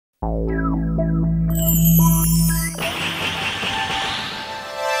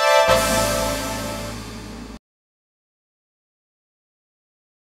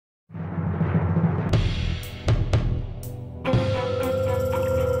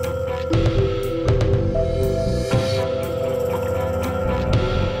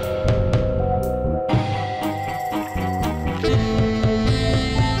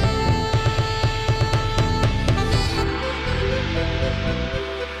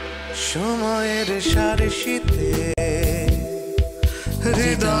সময়ের সারশিতে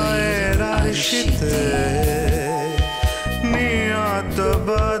হৃদয়ের আরশিতে নিয়ত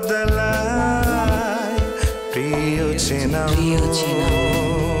বদলায় প্রিয় চেনা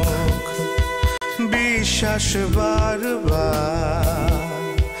বিশ্বাস বারবার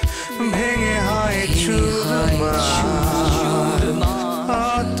ভেঙে হয় চুরমার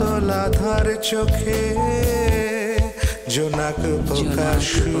অতলা ধার চোখে জোনাক প্রকাশ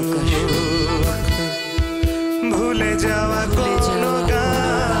ভুলে যাওয়া কোনো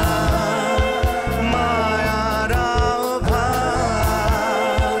মায়ার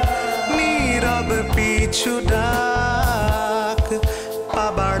নীরব পিছু ডাক পা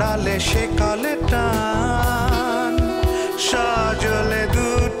বাড়ালে সে কলে টান সজলে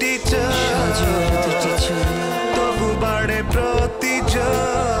দুটি চোখ তবু বাড়ে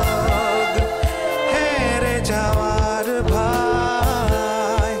প্রতিযোগ হেরে যাওয়ার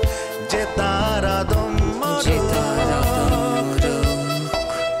ভাই যে তারা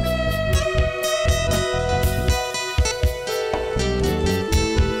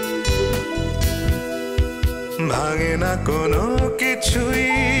ভাঙে না কোনো কিছুই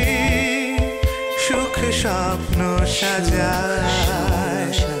সুখ স্বপ্ন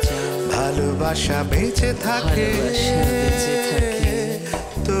সাজায় ভালোবাসা বেঁচে থাকে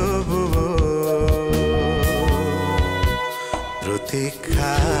তবু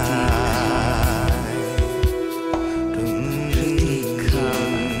প্রতীক্ষা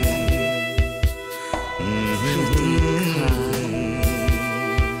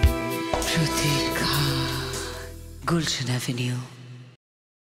Gulshan Avenue.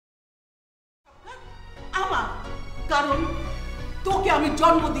 আমার কারণ তোকে আমি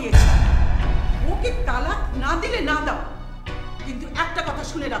জন্ম দিয়েছি ওকে তালাক না দিলে না দাও কিন্তু একটা কথা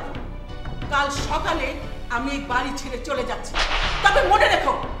শুনে রাখো কাল সকালে আমি এই বাড়ি ছেড়ে চলে যাচ্ছি তবে মনে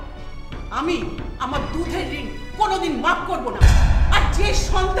রেখো আমি আমার দুধের ঋণ কোনোদিন মাফ করব না আর যে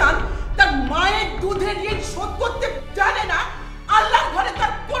সন্তান তার মায়ের দুধের ঋণ শোধ করতে জানে না আল্লাহর ঘরে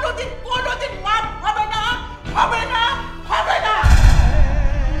তার কোনোদিন মাফ হবে না হবে না হবে না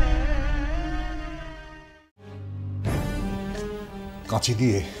কাঁচি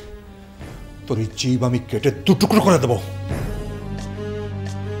দিয়ে তোর এই জীব আমি কেটে দুটুকরো করে দেব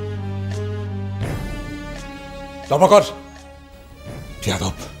দরবার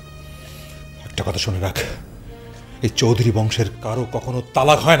যাদব একটা কথা শুনে রাখ এই চৌধুরী বংশের কারো কখনো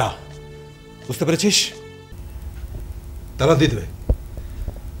তালাক হয় না বুঝতে পেরেছিস তালাক দিয়ে দেবে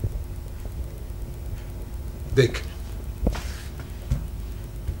দেখ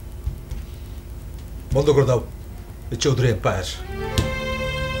বন্ধ করে দাও এই চৌধুরী এম্পায়ার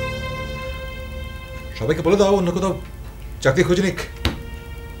সবাইকে বলে দাও অন্য কোথাও চাকরি খুঁজে নিক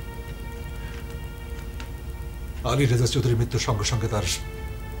আলী রেজা চৌধুরীর মৃত্যুর সঙ্গে সঙ্গে তার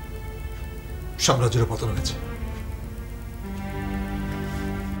সাম্রাজ্যের পতন হয়েছে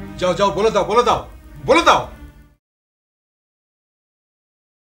যাও যাও বলে দাও বলে দাও বলে দাও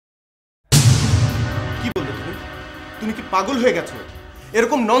কি বললে তুমি তুমি কি পাগল হয়ে গেছো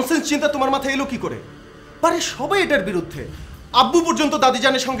এরকম ননসেন্স চিন্তা তোমার মাথায় এলো কি করে পারে সবাই এটার বিরুদ্ধে আব্বু পর্যন্ত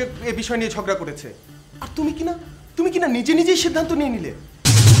দাদিজানের সঙ্গে এই বিষয় নিয়ে ঝগড়া করেছে আর তুমি কিনা নিজে নিজেই সিদ্ধান্ত নিয়ে নিলে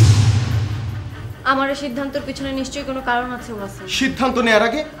আমার এই সিদ্ধান্তের পিছনে নিশ্চয়ই কোনো কারণ আছে ওয়াসিম সিদ্ধান্ত নেওয়ার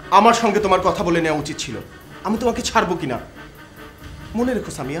আগে আমার সঙ্গে তোমার কথা বলে নেওয়া উচিত ছিল আমি তোমাকে ছাড়বো কিনা মনে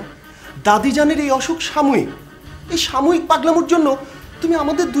রেখো সামিয়া দাদিজানের এই অসুখ সাময়িক এই সাময়িক পাগলামোর জন্য তুমি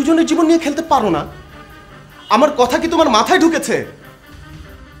আমাদের দুজনের জীবন নিয়ে খেলতে পারো না আমার কথা কি তোমার মাথায় ঢুকেছে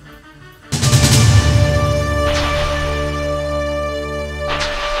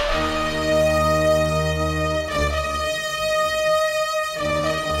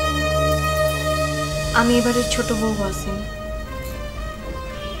আমি এবারের ছোট বউ ওয়াসিম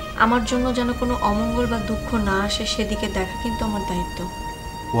আমার জন্য যেন কোনো অমঙ্গল বা দুঃখ না আসে সেদিকে দেখা কিন্তু আমার দায়িত্ব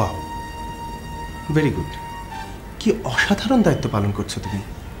ওয়াও ভেরি গুড কি অসাধারণ দায়িত্ব পালন করছো তুমি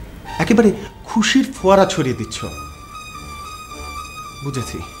একেবারে খুশির ফোয়ারা ছড়িয়ে দিচ্ছ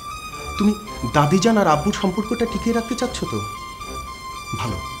বুঝেছি তুমি দাদিজান আর আব্বুর সম্পর্কটা টিকিয়ে রাখতে চাচ্ছ তো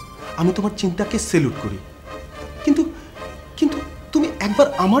ভালো আমি তোমার চিন্তাকে সেলুট করি কিন্তু কিন্তু তুমি একবার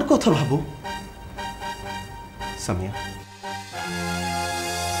আমার কথা ভাবো সামিয়া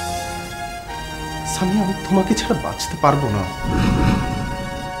সামিয়া, আমি তোমাকে ছাড়া বাঁচতে পারবো না।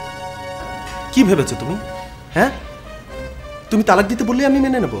 কি ভেবেছো তুমি? হ্যাঁ, তুমি তালাক দিতে বললে আমি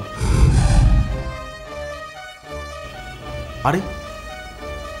মেনে নেব? আরে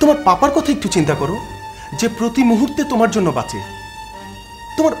তোমার পাপার কথা একটু চিন্তা করো, যে প্রতি মুহূর্তে তোমার জন্য বাঁচে।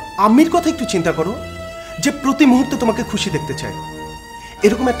 তোমার আম্মির কথা একটু চিন্তা করো, যে প্রতি মুহূর্তে তোমাকে খুশি দেখতে চায়।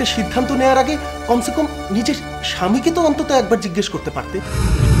 এরকম একটা সিদ্ধান্ত নেওয়ার আগে কমসে কম নিজের স্বামীকে তো অন্তত একবার জিজ্ঞেস করতে পারতে।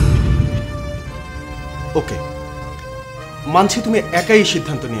 ওকে, মানছি তুমি একাই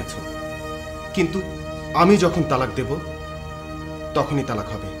সিদ্ধান্ত নিয়েছো, কিন্তু আমি যখন তালাক দেব তখনই তালাক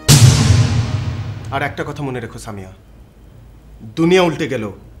হবে। আর একটা কথা মনে রেখো সামিয়া, দুনিয়া উল্টে গেল,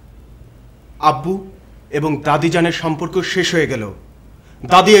 আব্বু এবং দাদি জানের সম্পর্ক শেষ হয়ে গেল,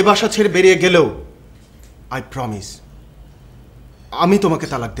 দাদি এ বাসা ছেড়ে বেরিয়ে গেলেও আই প্রমিস আমি তোমাকে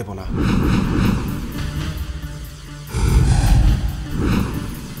তালাক দেব না।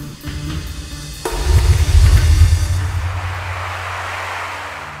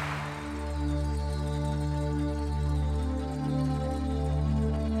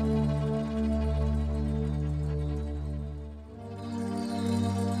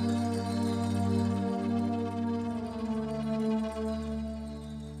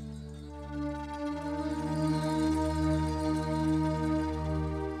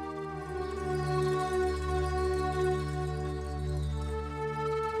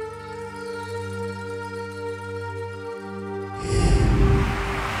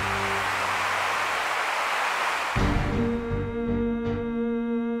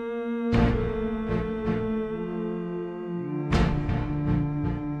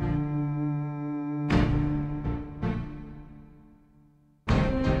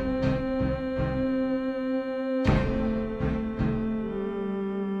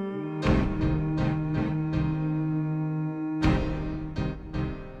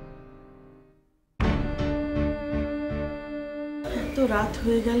 তো রাত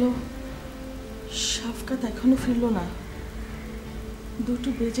হয়ে গেল, শাফকাত এখনো ফিরল না। 2টো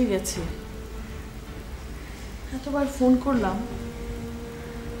বেজে গেছে। এতবার ফোন করলাম,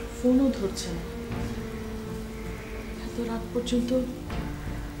 ফোনও ধরছে না। এত রাত পর্যন্ত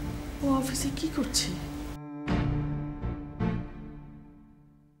ও অফিসে কি করছে?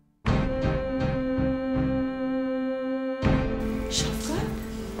 শাফকাত,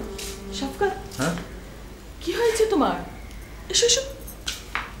 শাফকাত, হ্যাঁ কি হয়েছে তোমার? এসো এসো।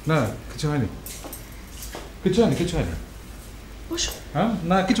 না, কিছু হয়নি, কিছু হয়নি, কিছু হয়নি। বসো। হ্যাঁ,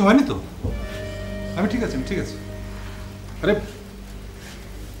 না কিছু হয়নি তো, আমি ঠিক আছি, আমি ঠিক আছি। আরে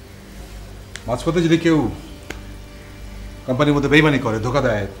মাঝপথে যদি কেউ কোম্পানির মধ্যে বেইমানি করে, ধোকা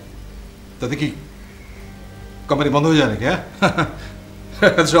দেয়, তাতে কি কোম্পানি বন্ধ হয়ে যায় নাকি? হ্যাঁ,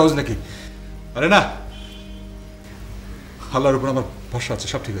 সহজ নাকি? আরে না, আল্লাহর উপর আমার ভরসা আছে,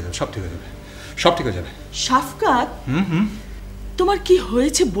 সব ঠিক হয়ে যাবে, সব ঠিক হয়ে যাবে, সব ঠিক হয়ে যাবে। শাফকাত, তোমার কি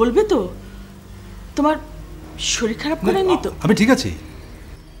হয়েছে বলবে তো? তোমার শরীর খারাপ করেনি তো? আমি ঠিক আছি,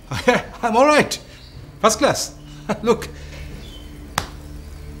 I'm all right, first class. Look,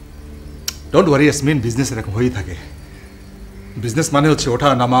 don't worry Yasmin, business এরকম হয়েই থাকে। বিজনেস মানে হচ্ছে ওঠা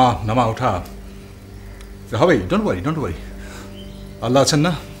নামা, নামা ওঠা, হবেই। ডোন্ট ওয়ারি, ডোন্ট ওয়ারি, আল্লাহ আছেন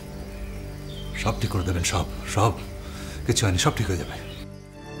না, সব ঠিক করে দেবেন, সব সব কিছু হয়নি, সব ঠিক হয়ে যাবে।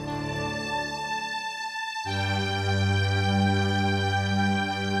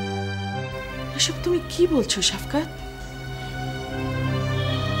 এসব তুমি কি বলছো শাফকাত?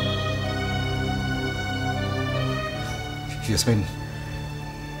 ইয়াসমিন,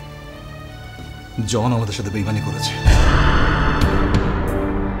 জন আমাদের সাথে বেইমানি করেছে।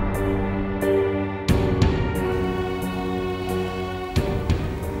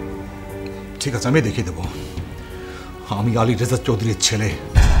 ঠিক আছে, আমি দেখিয়ে দেবো। আমি আলী রেজা চৌধুরীর ছেলে,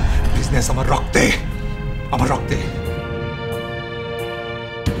 বিজনেস আমার রক্তে, আমার রক্তে।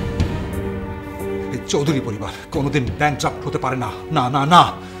 এই চৌধুরী পরিবার কোনোদিন ব্যাংকরাপ্ট হতে পারে না, না না না,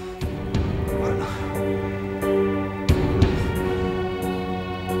 পারে না।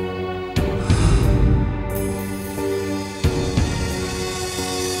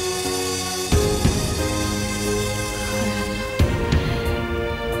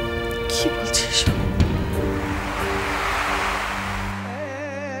 কি বলছিস?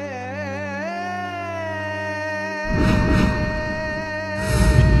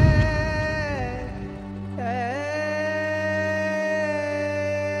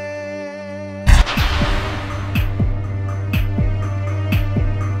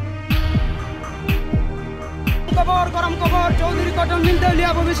 খবর, গরম খবর, চৌধুরী কটন মিল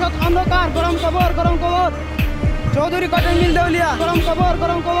দেউলিয়া ভবিষ্যৎ অন্ধকার, গরম খবর, গরম খবর। চৌধুরী কটন মিল দেউলিয়া গরম খবর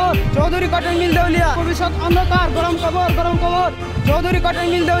চৌধুরী কটন মিল দেউলিয়া ভবিষ্যৎ অন্ধকার গরম খবর চৌধুরী কটন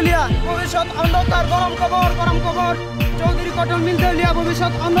মিল দেউলিয়া ভবিষ্যৎ অন্ধকার গরম খবর চৌধুরী কটন মিল দেউলিয়া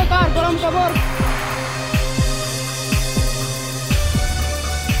ভবিষ্যৎ অন্ধকার গরম খবর।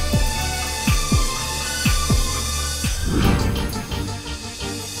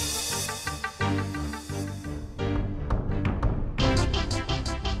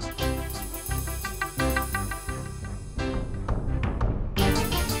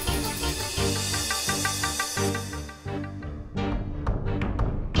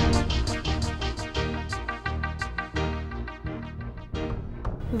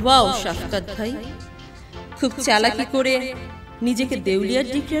 ওয়াও শাফকাত ভাই, খুব চালাকি করে নিজেকে দেউলিয়ার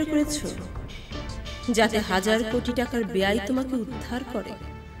ডিক্লেয়ার করেছো, যাতে হাজার কোটি টাকার ব্যয় তোমাকে উদ্ধার করে।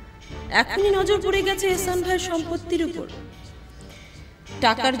 এখনই নজর পড়ে গেছে এহসান ভাইয়ের সম্পত্তির উপর।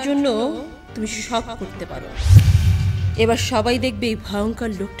 টাকার জন্য তুমি সব করতে পারো। এবার সবাই দেখবে এই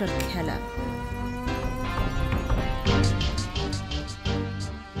ভয়ঙ্কর লোকটার খেলা।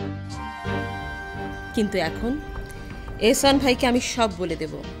 কিন্তু এখন এহসান ভাইকে আমি সব বলে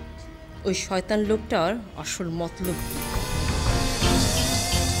দেব, ওই শয়তান লোকটার আসল মতলব।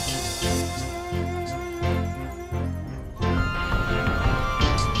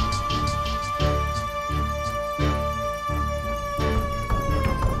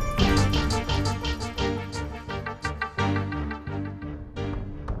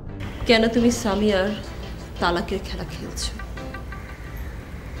 কেন তুমি সামিয়ার তালাকের খেলা খেলছো?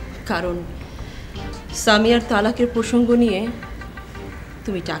 কারণ সামিয়ার তালাকের প্রসঙ্গ নিয়ে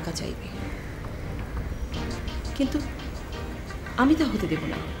তুমি টাকা চাইবে, কিন্তু আমি তা হতে দেব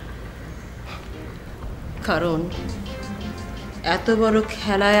না। কারণ এত বড়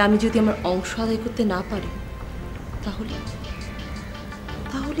খেলায় আমি যদি আমার অংশ আদায় করতে না পারি, তাহলে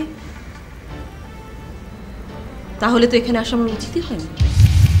তাহলে তাহলে তো এখানে আসা আমার উচিতই হয়নি।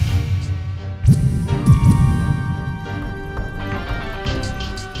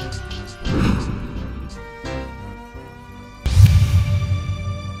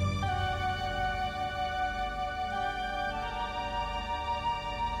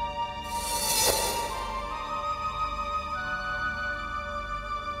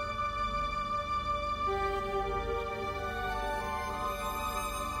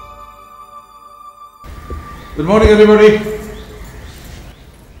 Good morning, everybody.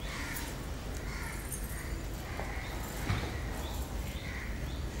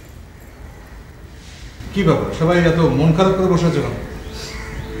 কি ব্যাপার, সবাই এত মন খারাপ করে বসে আছে কেন?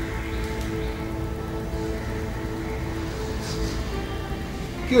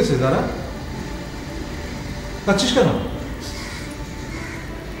 কি হয়েছে দাঁড়া, কাচ্ছিস কেন?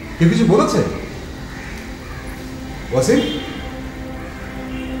 কেউ কিছু বলেছে? ওয়াসিম,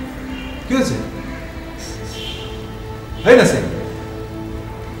 কি হয়েছে? এই না স্যার,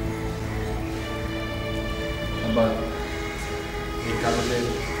 এই কারণে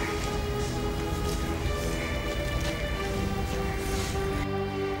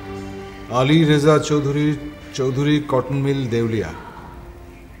আলী রেজা চৌধুরী কটন মিল দেউলিয়া।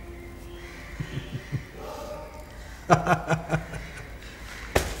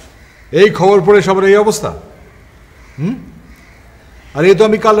 এই খবর পড়ে সবার এই অবস্থা? আর এ তো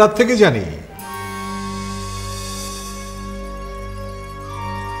আমি কাল রাত থেকে জানি।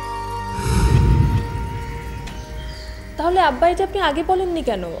 তাহলে আব্বা এটা আপনি আগে বলেননি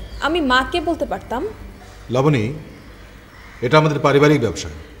কেন? আমি মাকে বলতে পারতাম। লাবণী, এটা আমাদের পারিবারিক ব্যবসা,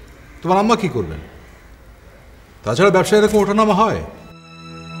 তোমার আম্মা কি করবেন? তাছাড়া ব্যবসায় এরকম ওঠানামা হয়।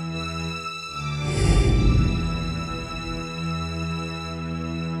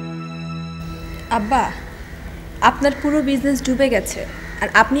 আব্বা, আপনার পুরো বিজনেস ডুবে গেছে, আর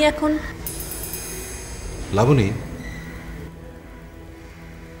আপনি এখন... লাবণী,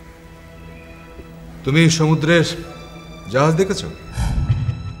 তুমি সমুদ্রের জাহাজ দেখেছ?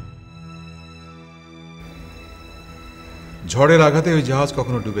 ঝড়ের আঘাতে ওই জাহাজ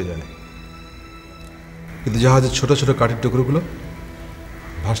কখনো ডুবে যায়, কিন্তু জাহাজের ছোট ছোট কাঠের টুকরোগুলো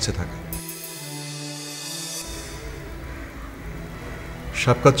ভাসতে থাকে।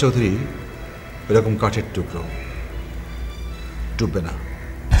 শাফকাত চৌধুরী এরকম কাঠের টুকরো, ডুববে না।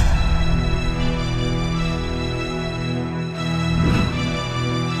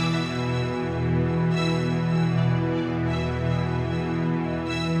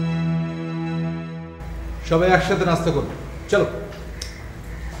 সবাই একসাথে নাস্তা করবো, চলো।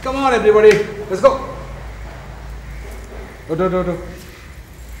 Come on everybody, let's go. ওঠো ওঠো ওঠো,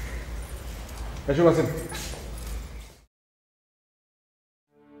 এসো বাসেন।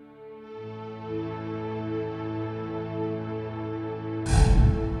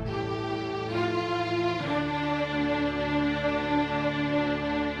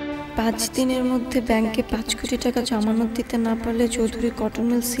 5 দিনের মধ্যে ব্যাংকে 5 কোটি টাকা জমানত দিতে না পারলে চৌধুরী কটন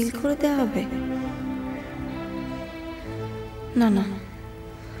মিল সিল করে দেওয়া হবে? না না,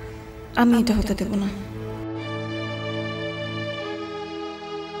 আমি এটা হতে দেব না।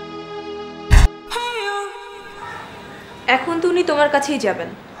 এখন তো উনি তোমার কাছেই যাবেন।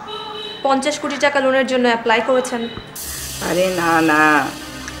 50 কোটি টাকা লোনের জন্য অ্যাপ্লাই করেছেন। আরে না না,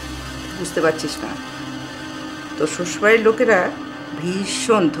 বুঝতে পারছিস না, তো শ্বশুরবাড়ির লোকেরা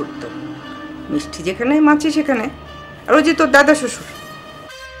ভীষণ ধূর্ত। মিষ্টি যেখানে মাছি সেখানে। আর ওই যে তোর দাদা শ্বশুর,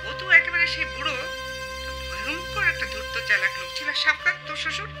 ও তো একেবারে সেই বুড়ো ভয়ঙ্কর একটা ধূর্ত চালাক লোক ছিল। সাক্ষাৎ তোর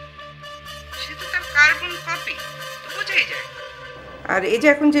শ্বশুর, সে তো তার কার্বন কপি, তো বোঝাই যায়। আর এই যে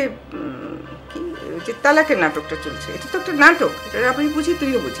এখন যে যে তালাকের নাটকটা চলছে, এটা তো একটা নাটক, এটা আমি বুঝি,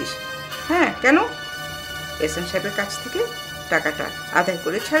 তুইও বুঝিস। হ্যাঁ, কেন? এসএন সাহেবের কাছ থেকে টাকাটা আদায়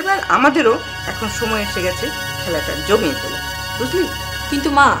করে ছাড়বে, আর আমাদেরও এখন সময় এসে গেছে খেলাটা জমিয়ে ফেলা, বুঝলি? কিন্তু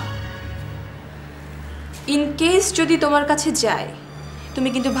মা, ইন কেস যদি তোমার কাছে যায়, তুমি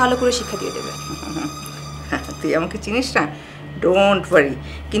কিন্তু ভালো করে শিক্ষা দিয়ে দেবে। তুই আমাকে চিনিস না, ডোন্ট ওয়ারি।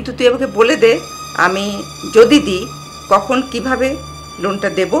 কিন্তু তুই আমাকে বলে দে, আমি যদি দিই কখন কিভাবে লোনটা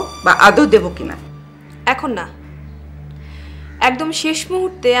দেব, বা আদৌ দেব কিনা। এখন না, একদম শেষ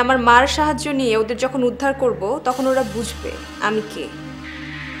মুহূর্তে আমার মার সাহায্য নিয়ে ওদের যখন উদ্ধার করব, তখন ওরা বুঝবে আমি কে,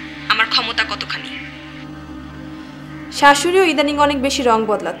 আমার ক্ষমতা কতখানি। শাশুড়িও ইদানিং অনেক বেশি রং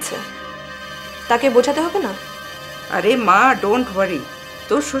বদলাচ্ছে, তাকে বোঝাতে হবে না? আরে মা, ডোন্ট ওয়ারি।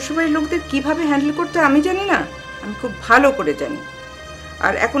 তোর শ্বশুরবাড়ির লোকদের কিভাবে হ্যান্ডেল করতে আমি জানি না, আমি খুব ভালো করে জানি।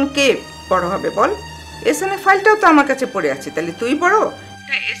 আর এখন কে বড় হবে বল? এসএনের ফাইলটাও তো আমার কাছে পড়ে আছে। তাহলে তুই বড়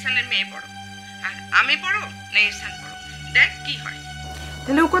না এসএনের মেয়ে বড়, আর আমি বড় না এসএন বড়? দেখ কি হয়।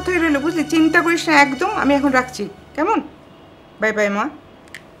 তাহলে ও কথাই রইলো, বুঝলি? চিন্তা করিস না একদম। আমি এখন রাখছি, কেমন? বাই বাই মা।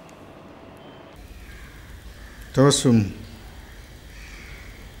 তাবাসসুম,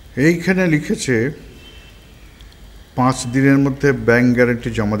 এইখানে লিখেছে 5 দিনের মধ্যে ব্যাংক গ্যারান্টি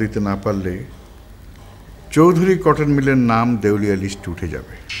জমা দিতে না পারলে চৌধুরী কটন মিলের নাম দেউলিয়া লিস্টে উঠে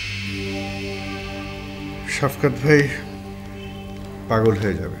যাবে। শাফকাত ভাই পাগল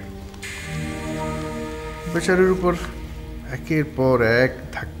হয়ে যাবে। বেচারের উপর একের পর এক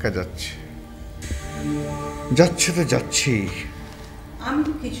ধাক্কা যাচ্ছে তো যাচ্ছি। আমি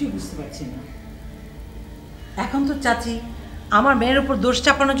তো কিছুই বুঝতে পারছি না। এখন তো চাচি আমার মেয়ের উপর দোষ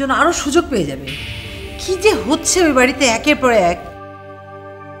চাপানোর জন্য আরো সুযোগ পেয়ে যাবে। কি যে হচ্ছে ওই বাড়িতে একের পর এক।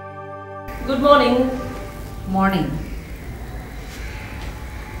 Good morning. Morning.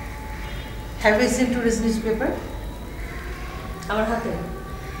 Have you seen today's newspaper? আমার হাতে।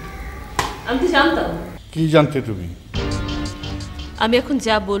 আমি তো জানতাম। কি জানতে তুমি? আমি এখন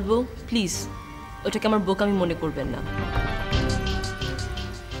যা বলবো প্লিজ ওটাকে আমার বোকামি মনে করবেন না।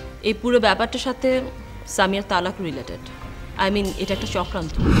 এই পুরো ব্যাপারটার সাথে সামিয়ার তালাক রিলেটেড। আই মিন, এটা একটা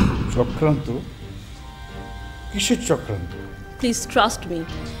চক্রান্ত। চক্রান্ত? কিসের চক্রান্ত? প্লিজ ট্রাস্ট মি,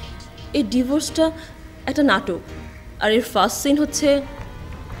 এই ডিভোর্সটা একটা নাটক, আর এর ফার্স্ট সিন হচ্ছে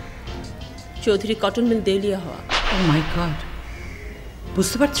চৌধুরী কটন মিল দেউলিয়া হওয়া। ও মাই গড,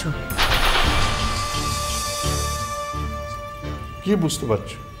 বুঝতে পারছো? কি বুঝতে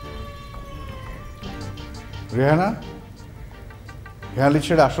পারছো? রেহানা, হেয়ালি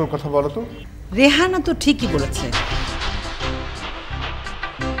ছেড়ে আসল কথা বলো তো। রেহানা তো ঠিকই বলেছে।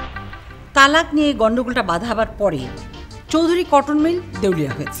 তালাক নিয়ে গন্ডগোলটা বাঁধাবার পরে চৌধুরী কটন মিল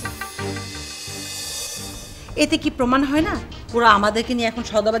দেউলিয়া হয়েছে। এতে কি প্রমাণ হয় না ওরা আমাদেরকে নিয়ে এখন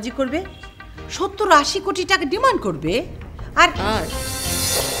সওদাবাজি করবে, 70-80 কোটি টাকা ডিমান্ড করবে? আর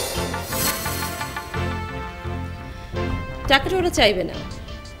টাকাটা ওরা চাইবে না,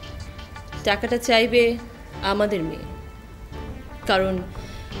 টাকাটা চাইবে আমাদের মেয়ে। কারণ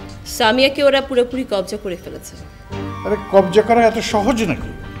সামিয়াকে ওরা পুরোপুরি কবজা করে ফেলেছে। আরে কবজা করা এত সহজ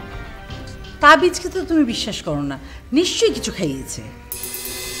নাকি? তাবিজকে তো তুমি বিশ্বাস করো না, নিশ্চয়ই কিছু খাইয়েছে।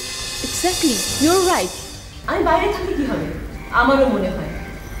 Exactly, you R right. আমি বাইরে থাকি কি হবে? আমারও মনে হয়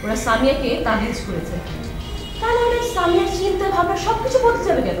ওরা সামিয়াকে তাবিজ করেছে। তাহলে সামিয়ার চিন্তা ভাবনা সবকিছু বলতে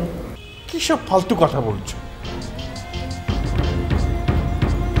যাবে কেন? কি সব ফালতু কথা বলছো?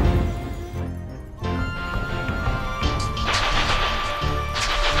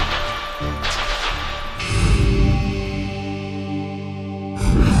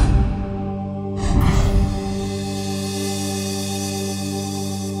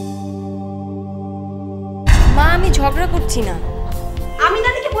 মা, আমি ঝগড়া করছি না। আমি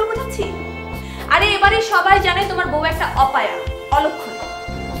নানিকে বলবো যাচ্ছি? আরে এবারে সবাই জানে তোমার বউ একটা অপায়া, অলক্ষণ।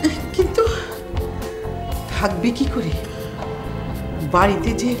 কিন্তু থাকবে কি করে? বাড়িতে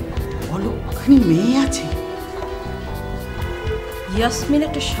যে অলক্ষণী মেয়ে আছে। ইয়াসমিন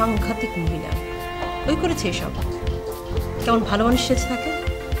একটা সাংঘাতিক মহিলা, ওই করেছে এসব। কেমন ভালো মানুষ সেজে থাকে।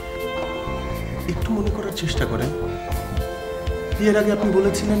 একটু মনে করার চেষ্টা করেন। এর আগে আপনি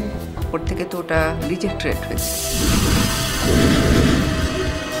বলেছিলেন ওর থেকে তো ওটা রিজেক্টেড হয়েছে।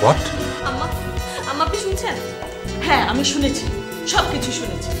 হোয়াট? আম্মা আম্মা আপনি শুনছেন? হ্যাঁ আমি শুনেছি, সবকিছু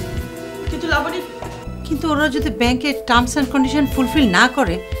শুনেছি, কিন্তু লাবণী কিন্তু ওরা যদি ব্যাংকের টার্মস অ্যান্ড কন্ডিশন ফুলফিল না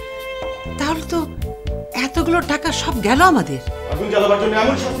করে তাহলে তো এতগুলো টাকা সব গেল আমাদের। আগুন জ্বালাবার জন্য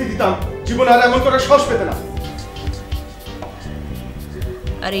এমন শাস্তি দিতাম জীবন আর এমন করার সাহস পেতে না।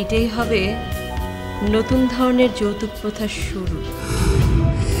 আর এটাই হবে নতুন ধরনের যৌতুক প্রথার শুরু।